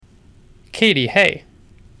Katie, hey.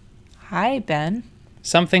 Hi, Ben.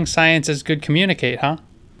 Something science is good communicate, huh?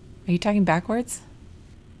 Are you talking backwards?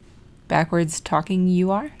 Backwards talking you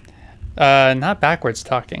are? Not backwards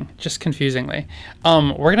talking, just confusingly.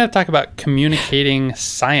 We're going to talk about communicating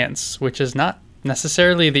science, which is not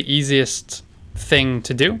necessarily the easiest thing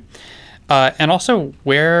to do, and also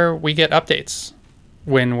where we get updates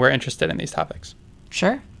when we're interested in these topics.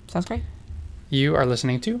 Sure. Sounds great. You are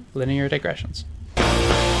listening to Linear Digressions.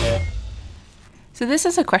 So this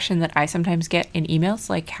is a question that I sometimes get in emails,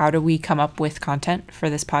 like how do we come up with content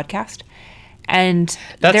for this podcast? And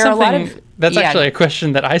there are a lot of... That's actually a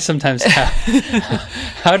question that I sometimes have.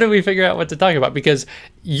 How do we figure out what to talk about? Because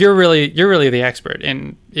you're really the expert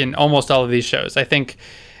in almost all of these shows. I think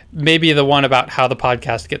maybe the one about how the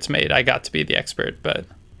podcast gets made, I got to be the expert, but...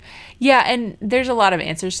 Yeah, and there's a lot of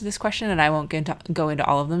answers to this question, and I won't go into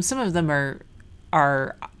all of them. Some of them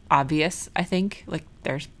are obvious, I think. Like,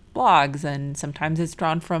 there's blogs, and sometimes it's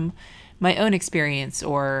drawn from my own experience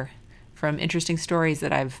or from interesting stories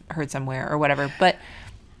that I've heard somewhere or whatever.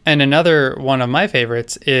 And another one of my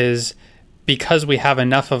favorites is because we have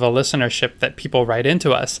enough of a listenership that people write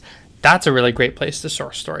into us, that's a really great place to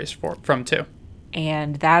source stories from too.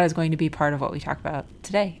 And that is going to be part of what we talk about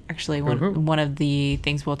today. Actually, one of the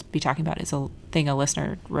things we'll be talking about is a thing a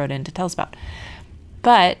listener wrote in to tell us about.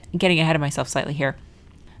 But getting ahead of myself slightly here.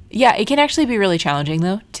 Yeah, it can actually be really challenging,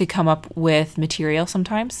 though, to come up with material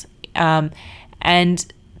sometimes.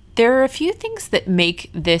 And there are a few things that make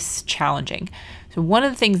this challenging. So one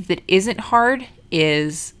of the things that isn't hard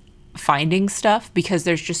is finding stuff, because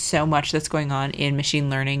there's just so much that's going on in machine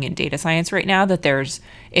learning and data science right now that there's,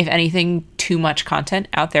 if anything, too much content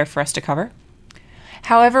out there for us to cover.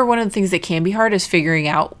 However, one of the things that can be hard is figuring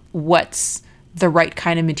out what's the right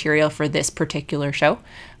kind of material for this particular show.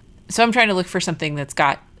 So I'm trying to look for something that's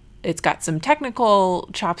got some technical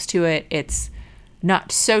chops to it. It's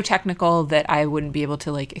not so technical that I wouldn't be able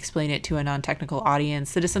to like explain it to a non-technical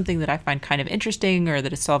audience. That is something that I find kind of interesting, or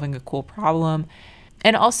that is solving a cool problem.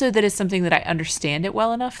 And also that is something that I understand it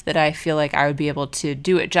well enough that I feel like I would be able to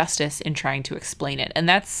do it justice in trying to explain it. And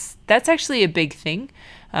that's actually a big thing.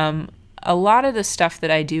 A lot of the stuff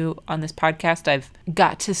that I do on this podcast, I've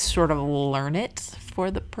got to sort of learn it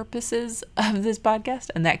for the purposes of this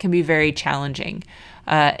podcast, and that can be very challenging.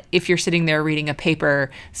 If you're sitting there reading a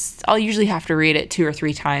paper, I'll usually have to read it 2 or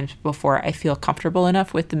 3 times before I feel comfortable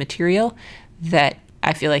enough with the material that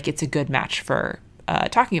I feel like it's a good match for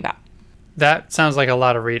talking about. That sounds like a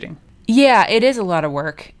lot of reading. Yeah, it is a lot of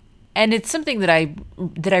work, and it's something that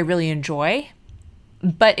I really enjoy,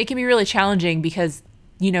 but it can be really challenging because,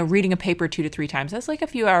 you know, reading a paper 2 to 3 times, that's like a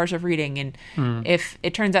few hours of reading. And if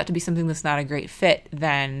it turns out to be something that's not a great fit,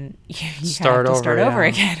 then you have to start over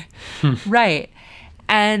again. Right.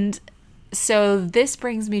 And so this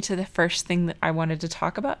brings me to the first thing that I wanted to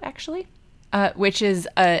talk about, actually, which is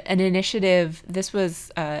an initiative. This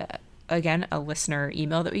was, again, a listener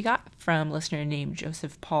email that we got from a listener named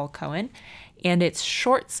Joseph Paul Cohen, and it's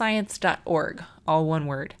shortscience.org, all one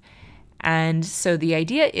word. And so the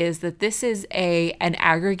idea is that this is an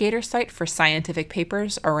aggregator site for scientific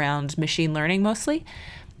papers around machine learning mostly.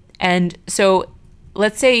 And so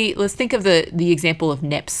let's think of the example of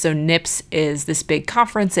NIPS. So NIPS is this big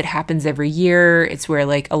conference. It happens every year. It's where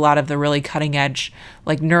like a lot of the really cutting edge,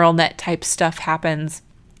 like neural net type stuff happens.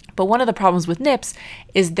 But one of the problems with NIPS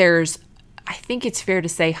is I think it's fair to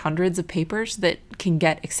say, hundreds of papers that can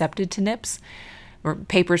get accepted to NIPS, or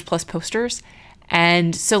papers plus posters.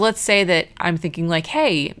 And so let's say that I'm thinking like,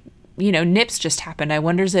 hey, you know, NIPS just happened. I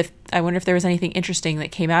wonder if there was anything interesting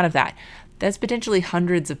that came out of that. That's potentially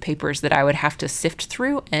hundreds of papers that I would have to sift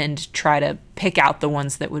through and try to pick out the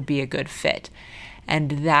ones that would be a good fit.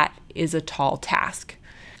 And that is a tall task.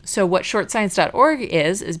 So what shortscience.org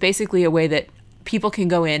is basically a way that people can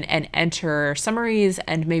go in and enter summaries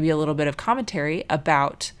and maybe a little bit of commentary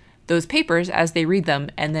about those papers as they read them.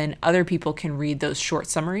 And then other people can read those short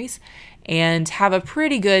summaries and have a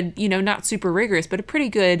pretty good, you know, not super rigorous, but a pretty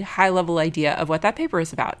good high level idea of what that paper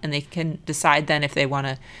is about. And they can decide then if they want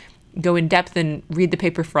to go in depth and read the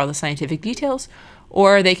paper for all the scientific details,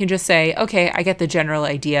 or they can just say, okay, I get the general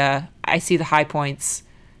idea. I see the high points.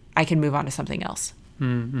 I can move on to something else.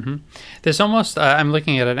 Mm-hmm. There's almost, I'm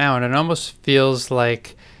looking at it now, and it almost feels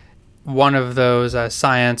like one of those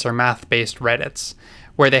science or math-based Reddits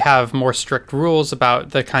where they have more strict rules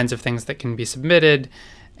about the kinds of things that can be submitted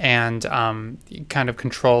and kind of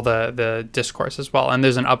control the discourse as well. And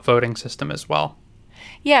there's an upvoting system as well.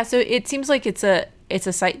 Yeah, so it seems like it's a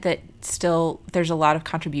site that still there's a lot of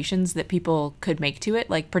contributions that people could make to it.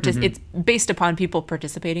 Like it's based upon people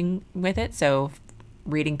participating with it. So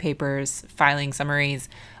reading papers, filing summaries,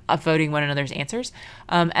 upvoting one another's answers.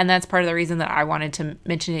 And that's part of the reason that I wanted to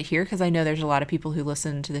mention it here, because I know there's a lot of people who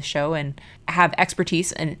listen to the show and have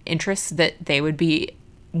expertise and interests that they would be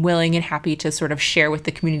willing and happy to sort of share with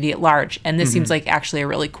the community at large. And this seems like actually a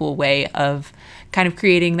really cool way of kind of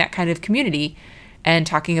creating that kind of community and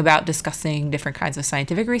talking about discussing different kinds of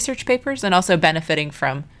scientific research papers and also benefiting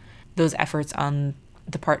from those efforts on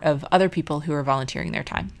the part of other people who are volunteering their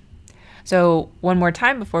time. So one more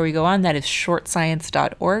time before we go on, that is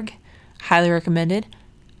shortscience.org. Highly recommended.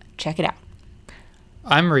 Check it out.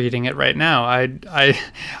 I'm reading it right now.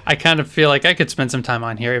 I kind of feel like I could spend some time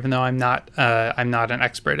on here, even though I'm not an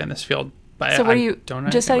expert in this field. But so what are you,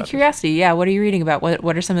 just out of curiosity, what are you reading about?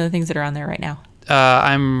 What are some of the things that are on there right now?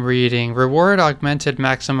 I'm reading Reward Augmented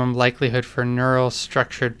Maximum Likelihood for Neural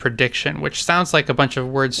Structured Prediction, which sounds like a bunch of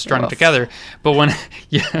words strung together. But when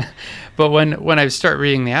when I start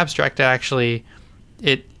reading the abstract,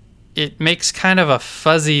 it makes kind of a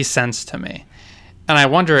fuzzy sense to me. And I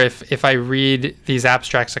wonder if I read these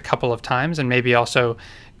abstracts a couple of times and maybe also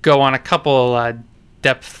go on a couple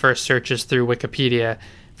depth first searches through Wikipedia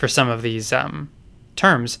for some of these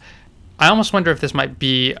terms, I almost wonder if this might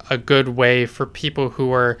be a good way for people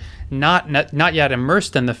who are not yet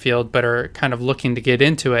immersed in the field but are kind of looking to get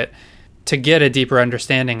into it to get a deeper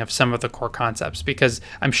understanding of some of the core concepts, because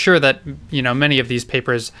I'm sure that many of these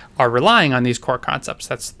papers are relying on these core concepts.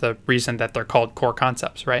 That's the reason that they're called core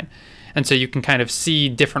concepts, right? And so you can kind of see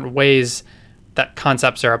different ways that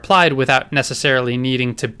concepts are applied without necessarily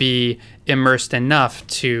needing to be immersed enough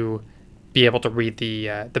to be able to read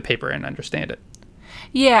the paper and understand it.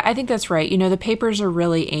 Yeah, I think that's right. The papers are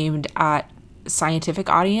really aimed at scientific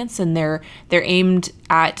audience, and they're aimed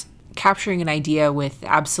at capturing an idea with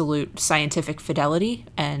absolute scientific fidelity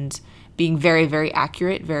and being very, very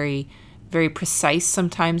accurate, very, very precise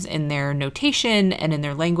sometimes in their notation and in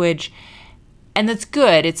their language. And that's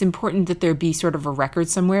good. It's important that there be sort of a record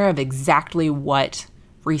somewhere of exactly what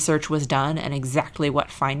research was done and exactly what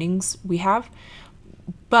findings we have.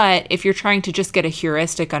 But if you're trying to just get a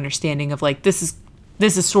heuristic understanding of like, this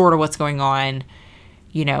is sort of what's going on,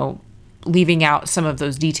 leaving out some of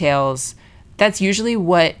those details, that's usually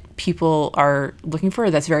what people are looking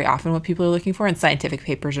for. That's very often what people are looking for, and scientific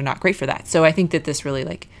papers are not great for that. So I think that this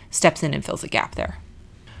really steps in and fills a gap there.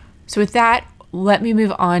 So with that, let me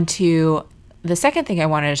move on to the second thing I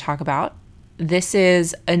wanted to talk about. This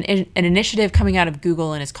is an initiative coming out of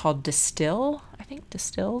Google, and it's called Distill. I think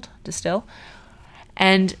Distill.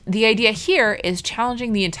 And the idea here is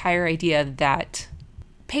challenging the entire idea that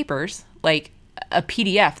papers, like a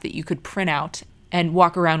PDF that you could print out and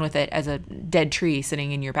walk around with it as a dead tree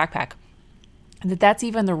sitting in your backpack, that's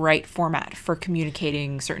even the right format for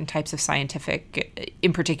communicating certain types of scientific,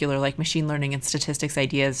 in particular, like machine learning and statistics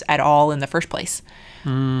ideas at all in the first place.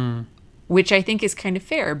 Which I think is kind of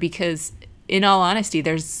fair, because in all honesty,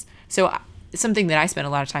 something that I spend a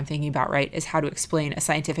lot of time thinking about, right, is how to explain a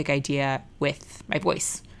scientific idea with my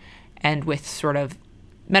voice and with sort of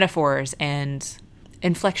metaphors and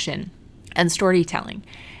inflection and storytelling.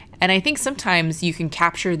 And I think sometimes you can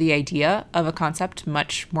capture the idea of a concept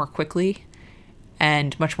much more quickly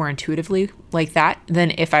and much more intuitively like that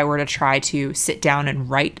than if I were to try to sit down and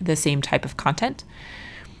write the same type of content.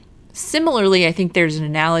 Similarly, I think there's an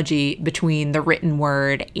analogy between the written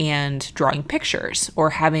word and drawing pictures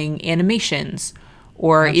or having animations,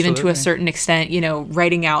 or even to a certain extent,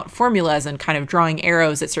 writing out formulas and kind of drawing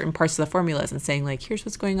arrows at certain parts of the formulas and saying like, here's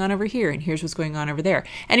what's going on over here and here's what's going on over there.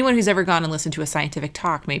 Anyone who's ever gone and listened to a scientific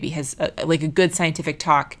talk maybe has a good scientific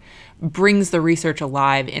talk brings the research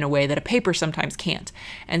alive in a way that a paper sometimes can't.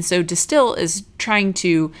 And so Distill is trying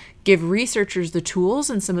to give researchers the tools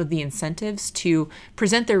and some of the incentives to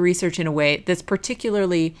present their research in a way that's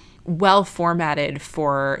particularly well formatted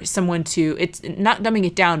for someone to, it's not dumbing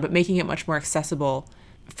it down, but making it much more accessible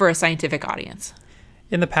for a scientific audience.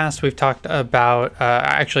 In the past, we've talked about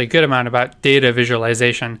actually a good amount about data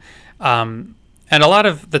visualization. And a lot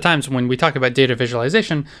of the times when we talk about data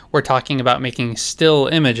visualization, we're talking about making still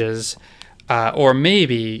images or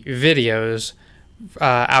maybe videos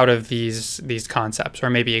out of these concepts,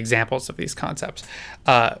 or maybe examples of these concepts.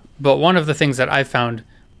 But one of the things that I've found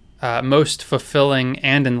most fulfilling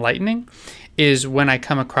and enlightening is when I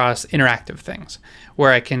come across interactive things,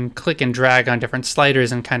 where I can click and drag on different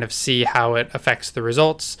sliders and kind of see how it affects the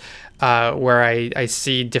results, where I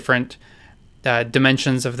see different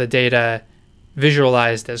dimensions of the data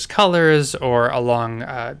visualized as colors or along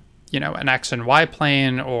an X and Y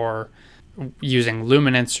plane, or using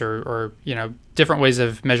luminance or different ways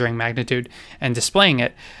of measuring magnitude and displaying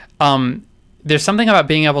it. There's something about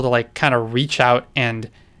being able to kind of reach out and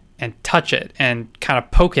and touch it and kind of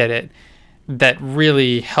poke at it that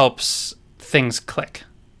really helps things click.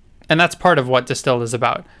 And that's part of what Distilled is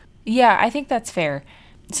about. Yeah, I think that's fair.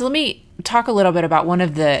 So let me talk a little bit about one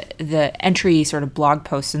of the entry sort of blog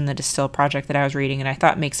posts in the Distill project that I was reading, and I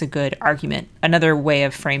thought makes a good argument, another way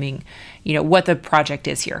of framing, what the project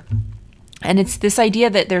is here. And it's this idea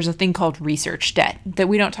that there's a thing called research debt that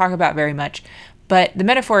we don't talk about very much. But the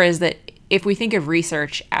metaphor is that if we think of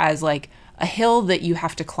research as like a hill that you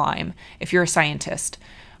have to climb if you're a scientist,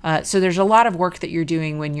 so there's a lot of work that you're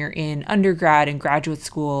doing when you're in undergrad and graduate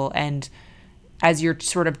school and as you're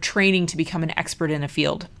sort of training to become an expert in a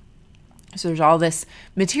field. So there's all this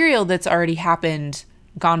material that's already happened,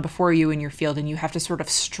 gone before you in your field, and you have to sort of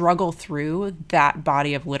struggle through that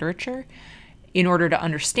body of literature in order to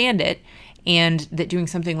understand it. And that doing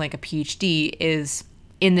something like a PhD is,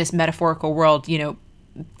 in this metaphorical world,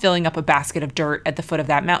 filling up a basket of dirt at the foot of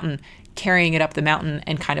that mountain, carrying it up the mountain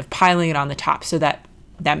and kind of piling it on the top so that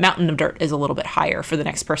that mountain of dirt is a little bit higher for the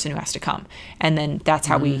next person who has to come. And then that's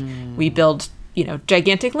how we build,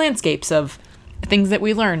 gigantic landscapes of things that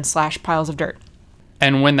we learn / piles of dirt.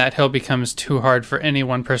 And when that hill becomes too hard for any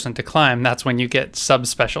one person to climb, that's when you get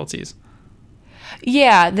subspecialties.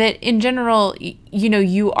 Yeah, that in general,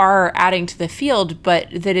 you are adding to the field, but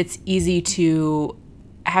that it's easy to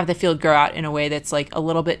have the field grow out in a way that's like a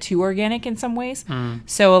little bit too organic in some ways.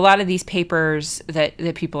 So a lot of these papers that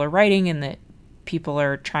people are writing and that people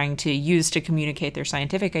are trying to use to communicate their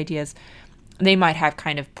scientific ideas, they might have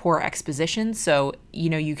kind of poor exposition. So,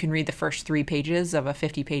 you can read the first 3 pages of a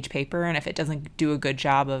 50-page paper, and if it doesn't do a good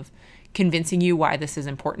job of convincing you why this is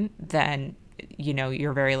important, then,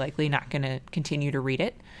 you're very likely not going to continue to read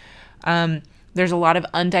it. There's a lot of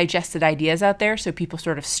undigested ideas out there. So people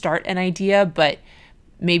sort of start an idea, but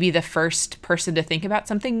maybe the first person to think about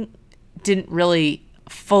something didn't really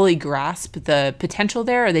fully grasp the potential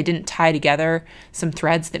there, or they didn't tie together some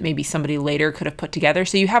threads that maybe somebody later could have put together.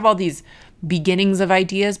 So you have all these beginnings of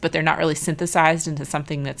ideas, but they're not really synthesized into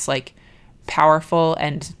something that's like powerful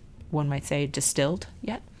and, one might say, distilled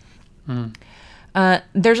yet.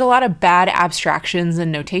 There's a lot of bad abstractions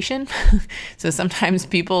and notation. So sometimes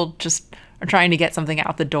people just are trying to get something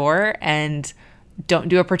out the door and don't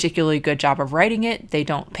do a particularly good job of writing it. They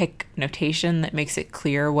don't pick notation that makes it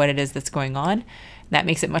clear what it is that's going on. That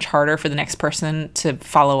makes it much harder for the next person to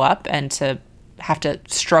follow up and to have to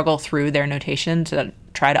struggle through their notation to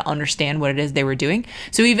try to understand what it is they were doing.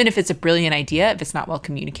 So even if it's a brilliant idea, if it's not well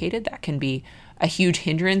communicated, that can be a huge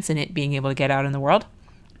hindrance in it being able to get out in the world.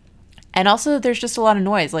 And also there's just a lot of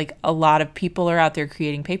noise. Like a lot of people are out there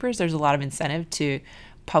creating papers. There's a lot of incentive to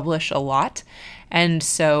publish a lot. And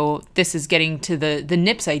so this is getting to the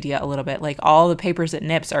NIPS idea a little bit. Like all the papers at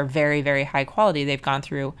NIPS are very, very high quality. They've gone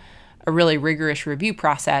through a really rigorous review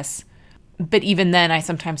process. But even then, I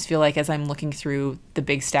sometimes feel like as I'm looking through the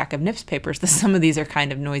big stack of NIPS papers, that some of these are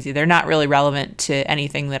kind of noisy. They're not really relevant to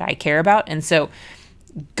anything that I care about. And so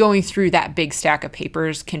going through that big stack of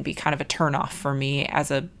papers can be kind of a turnoff for me as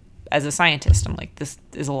a scientist. I'm like, this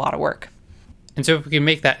is a lot of work. And so if we can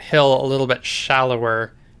make that hill a little bit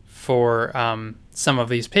shallower for some of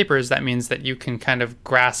these papers, that means that you can kind of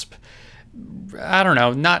grasp, I don't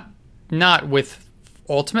know, not with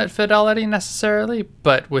ultimate fidelity necessarily,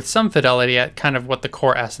 but with some fidelity at kind of what the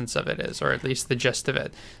core essence of it is, or at least the gist of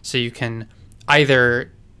it. So you can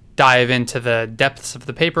either dive into the depths of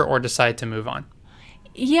the paper or decide to move on.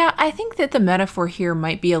 Yeah, I think that the metaphor here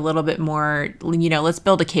might be a little bit more, let's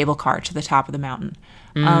build a cable car to the top of the mountain.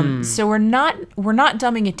 So we're not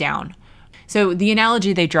dumbing it down. So the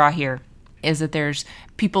analogy they draw here is that there's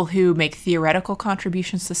people who make theoretical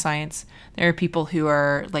contributions to science. There are people who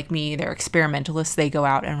are like me, they're experimentalists. They go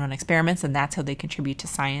out and run experiments, and that's how they contribute to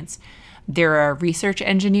science. There are research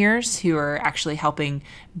engineers who are actually helping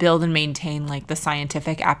build and maintain like the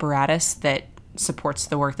scientific apparatus that supports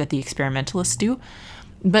the work that the experimentalists do.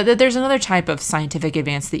 But that there's another type of scientific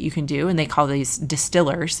advance that you can do, and they call these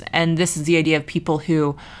distillers. And this is the idea of people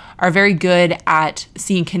who are very good at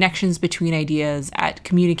seeing connections between ideas, at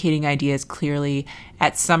communicating ideas clearly,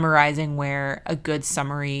 at summarizing where a good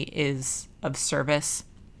summary is of service,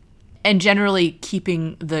 and generally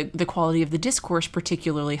keeping the quality of the discourse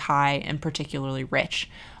particularly high and particularly rich.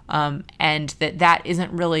 And that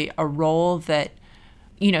isn't really a role that,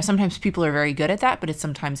 sometimes people are very good at that, but it's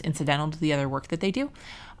sometimes incidental to the other work that they do.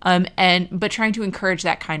 But trying to encourage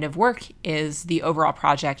that kind of work is the overall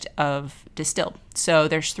project of Distilled. So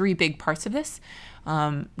there's 3 big parts of this,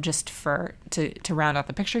 just to round out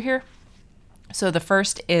the picture here. So the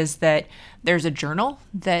first is that there's a journal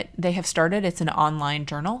that they have started. It's an online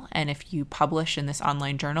journal. And if you publish in this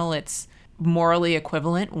online journal, it's morally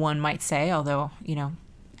equivalent, one might say, although,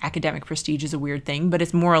 academic prestige is a weird thing, but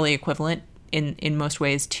it's morally equivalent in most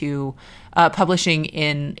ways to publishing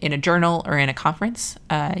in a journal or in a conference.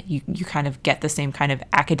 You kind of get the same kind of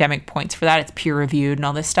academic points for that. It's peer reviewed and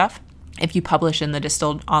all this stuff if you publish in the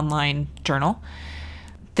Distilled online journal.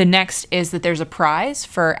 The next is that there's a prize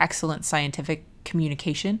for excellent scientific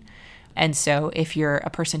communication. And so if you're a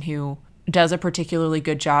person who does a particularly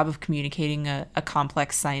good job of communicating a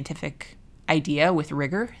complex scientific idea with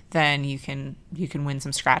rigor, then you can win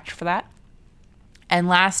some scratch for that. And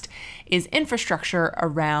last is infrastructure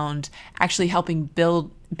around actually helping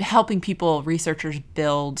people, researchers,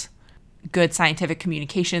 build good scientific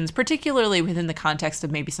communications, particularly within the context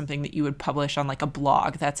of maybe something that you would publish on like a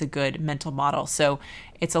blog. That's a good mental model. So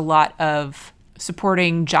it's a lot of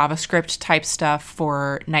supporting JavaScript type stuff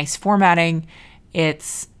for nice formatting.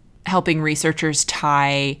 It's helping researchers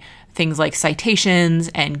tie things like citations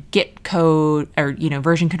and Git code or,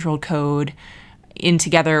 version controlled code in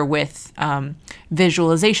together with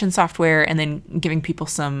visualization software, and then giving people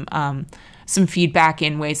some feedback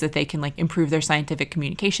in ways that they can like improve their scientific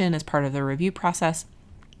communication as part of the review process.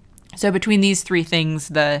 So between these three things,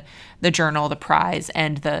 the journal, the prize,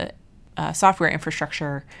 and the software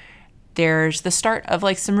infrastructure, there's the start of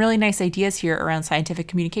like some really nice ideas here around scientific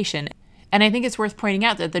communication. And I think it's worth pointing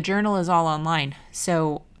out that the journal is all online.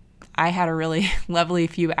 So I had a really lovely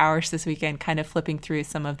few hours this weekend kind of flipping through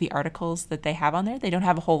some of the articles that they have on there. They don't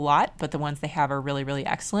have a whole lot, but the ones they have are really, really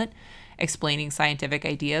excellent, explaining scientific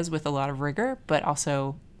ideas with a lot of rigor, but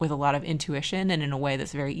also with a lot of intuition and in a way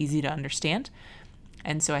that's very easy to understand.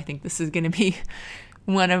 And so I think this is going to be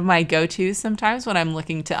one of my go-tos sometimes when I'm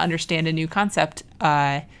looking to understand a new concept.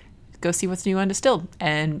 Go see what's new on Distilled,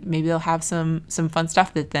 and maybe they'll have some fun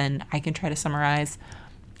stuff that then I can try to summarize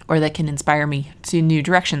or that can inspire me to new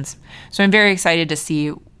directions. So I'm very excited to see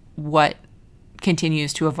what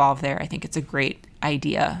continues to evolve there. I think it's a great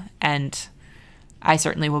idea, and I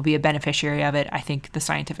certainly will be a beneficiary of it. I think the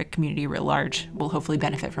scientific community writ large will hopefully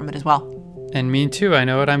benefit from it as well. And me too. I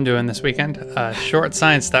know what I'm doing this weekend.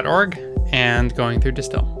 Shortscience.org and going through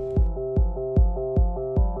Distill.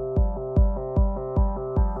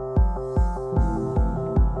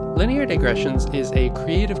 Linear Digressions is a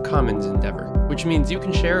Creative Commons endeavor, which means you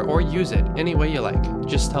can share or use it any way you like.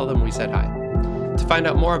 Just tell them we said hi. To find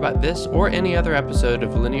out more about this or any other episode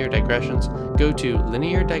of Linear Digressions, go to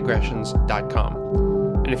lineardigressions.com.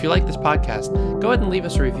 And if you like this podcast, go ahead and leave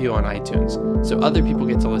us a review on iTunes so other people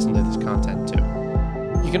get to listen to this content too.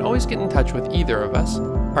 You can always get in touch with either of us.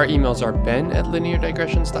 Our emails are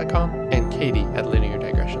ben@lineardigressions.com and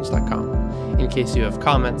katie@lineardigressions.com in case you have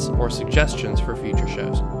comments or suggestions for future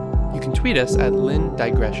shows. You can tweet us at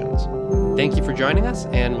lindigressions. Thank you for joining us,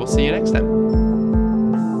 and we'll see you next time.